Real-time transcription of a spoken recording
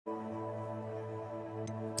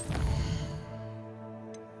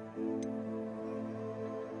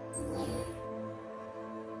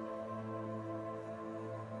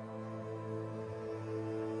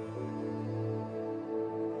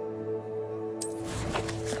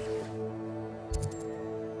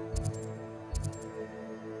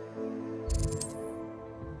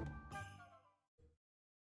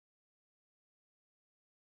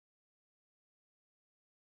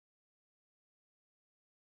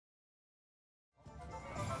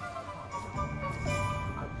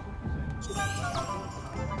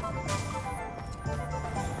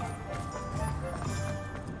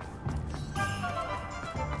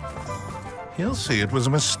He'll see it was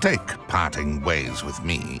a mistake parting ways with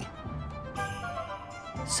me.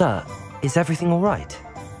 Sir, is everything all right?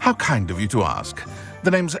 How kind of you to ask.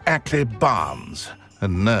 The name's Ackley Barnes.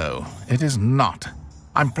 And no, it is not.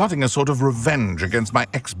 I'm plotting a sort of revenge against my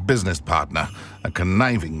ex-business partner, a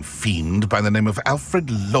conniving fiend by the name of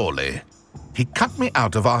Alfred Lawley. He cut me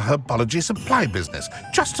out of our herbology supply business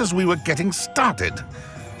just as we were getting started.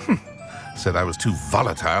 Said I was too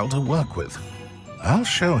volatile to work with. I'll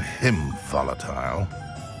show him volatile.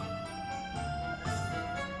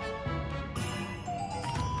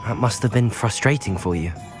 That must have been frustrating for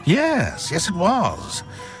you. Yes, it was.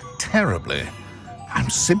 Terribly.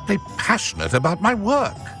 I'm simply passionate about my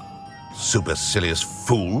work. Supercilious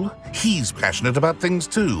fool. He's passionate about things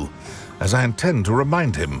too, as I intend to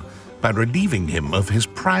remind him by relieving him of his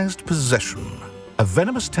prized possession. A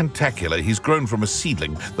venomous tentacular he's grown from a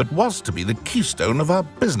seedling that was to be the keystone of our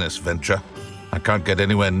business venture. I can't get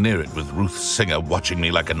anywhere near it with Ruth Singer watching me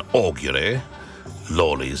like an augury.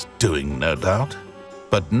 Lawley's doing, no doubt.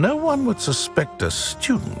 But no one would suspect a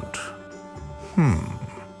student.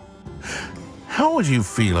 How would you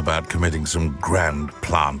feel about committing some grand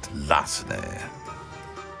plant larceny?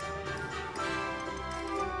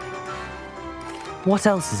 What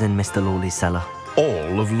else is in Mr. Lawley's cellar?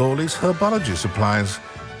 All of Lawley's herbology supplies.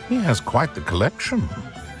 He has quite the collection.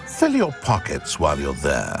 Fill your pockets while you're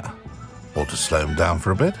there. Or to slow him down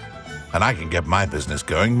for a bit. And I can get my business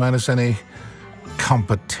going minus any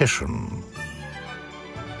competition.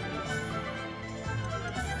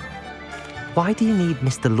 Why do you need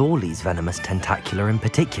Mr. Lawley's venomous tentacular in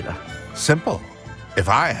particular? Simple. If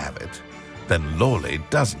I have it, then Lawley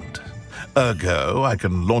doesn't. Ergo, I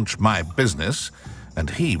can launch my business, and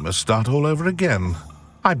he must start all over again.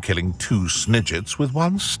 I'm killing 2 snidgets with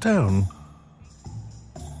 1 stone.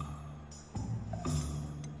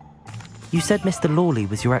 You said Mr. Lawley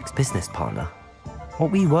was your ex-business partner.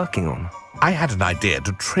 What were you working on? I had an idea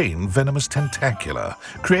to train Venomous Tentacula,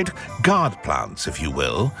 create guard plants, if you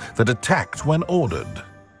will, that attacked when ordered.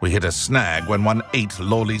 We hit a snag when one ate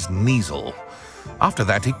Lawley's Kneasel. After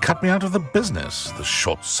that, he cut me out of the business, the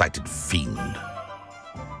short-sighted fiend.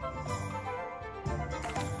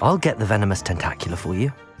 I'll get the Venomous Tentacula for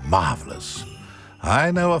you. Marvelous. I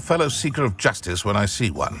know a fellow seeker of justice when I see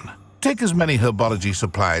one. Take as many herbology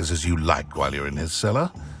supplies as you like while you're in his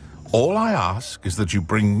cellar. All I ask is that you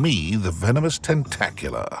bring me the Venomous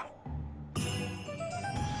Tentacula.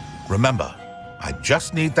 Remember, I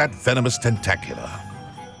just need that Venomous Tentacula.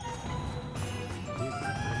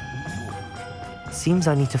 Seems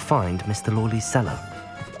I need to find Mr. Lawley's cellar.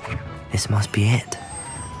 This must be it.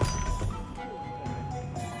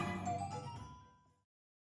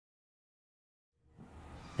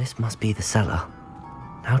 This must be the cellar.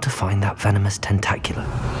 Now to find that Venomous Tentacula.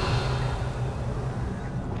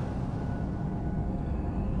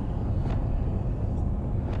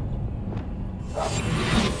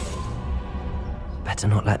 Better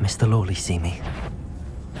not let Mr. Lawley see me.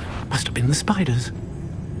 Must have been the spiders.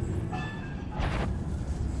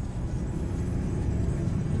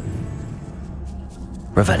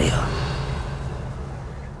 Revelio.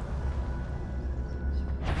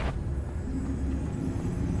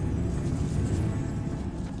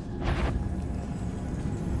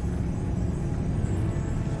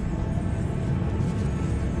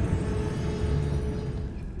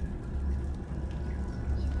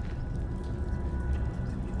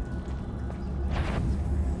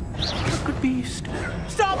 Good beast.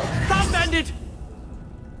 Stop! Stop, bandit!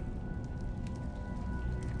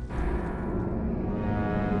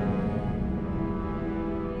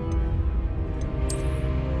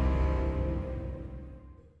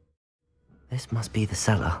 This must be the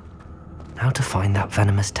cellar. Now to find that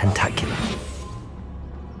Venomous Tentacula.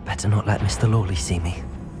 Better not let Mr. Lawley see me.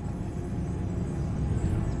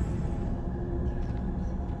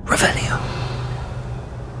 Revelio.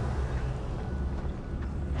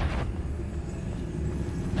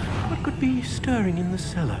 What could be stirring in the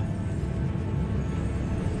cellar?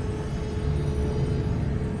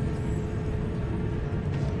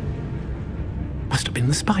 Must have been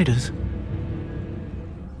the spiders.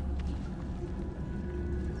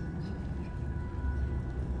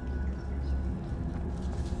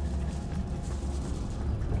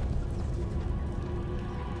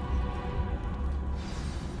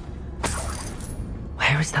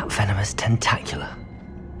 Where is that venomous tentacula?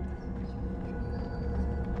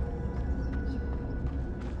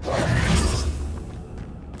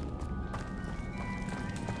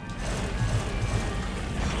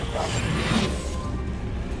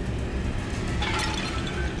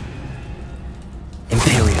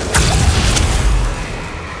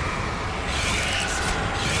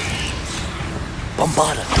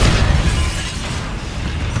 Bombarda.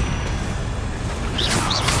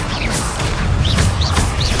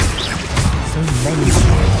 So many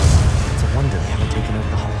spirits. It's a wonder they haven't taken over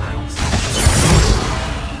the whole house.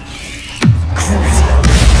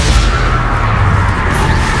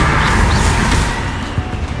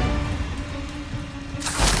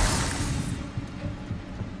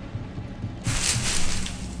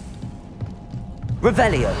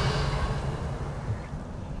 Revelio.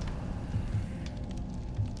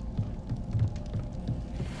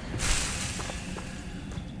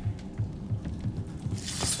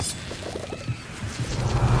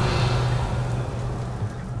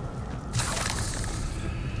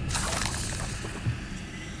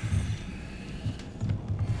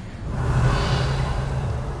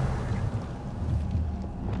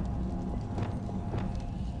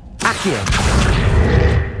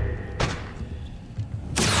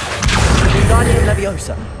 Wingardium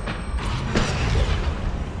Leviosa.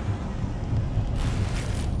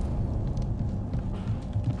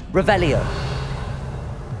 Revelio.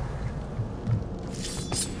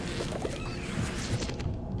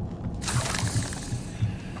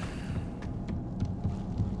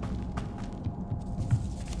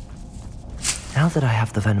 Now that I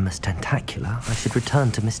have the venomous tentacula, I should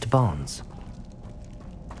return to Mr. Barnes.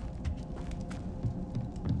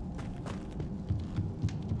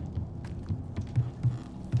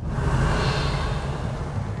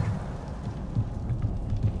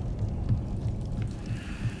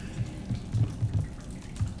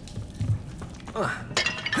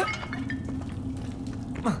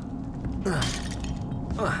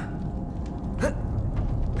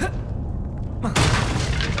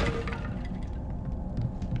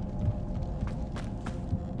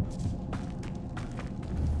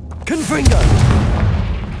 Confringo!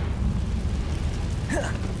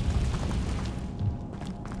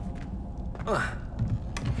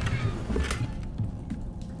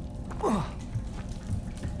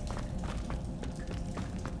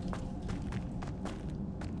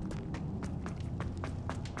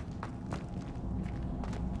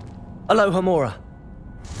 Alohomora.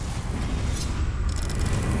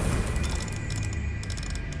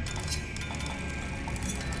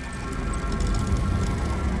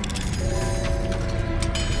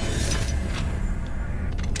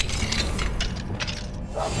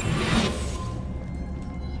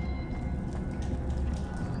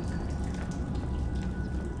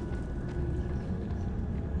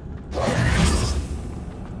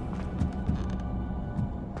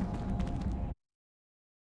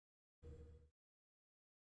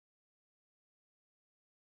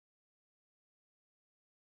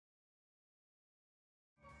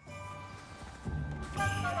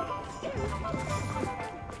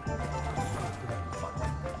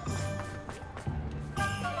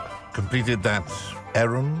 Completed that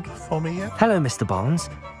errand for me yet? Hello, Mr. Barnes.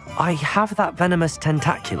 I have that venomous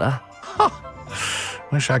tentacula.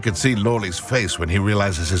 Wish I could see Lawley's face when he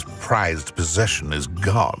realizes his prized possession is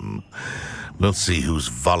gone. We'll see who's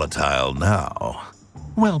volatile now.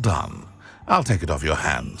 Well done. I'll take it off your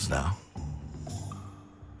hands now.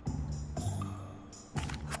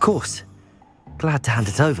 Of course. Glad to hand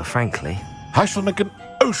it over, frankly. I shall make an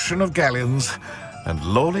ocean of galleons, and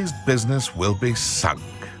Lawley's business will be sunk.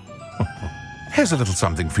 Here's a little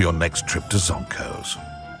something for your next trip to Zonko's.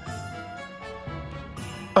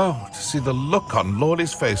 Oh, to see the look on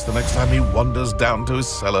Lawley's face the next time he wanders down to his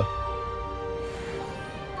cellar.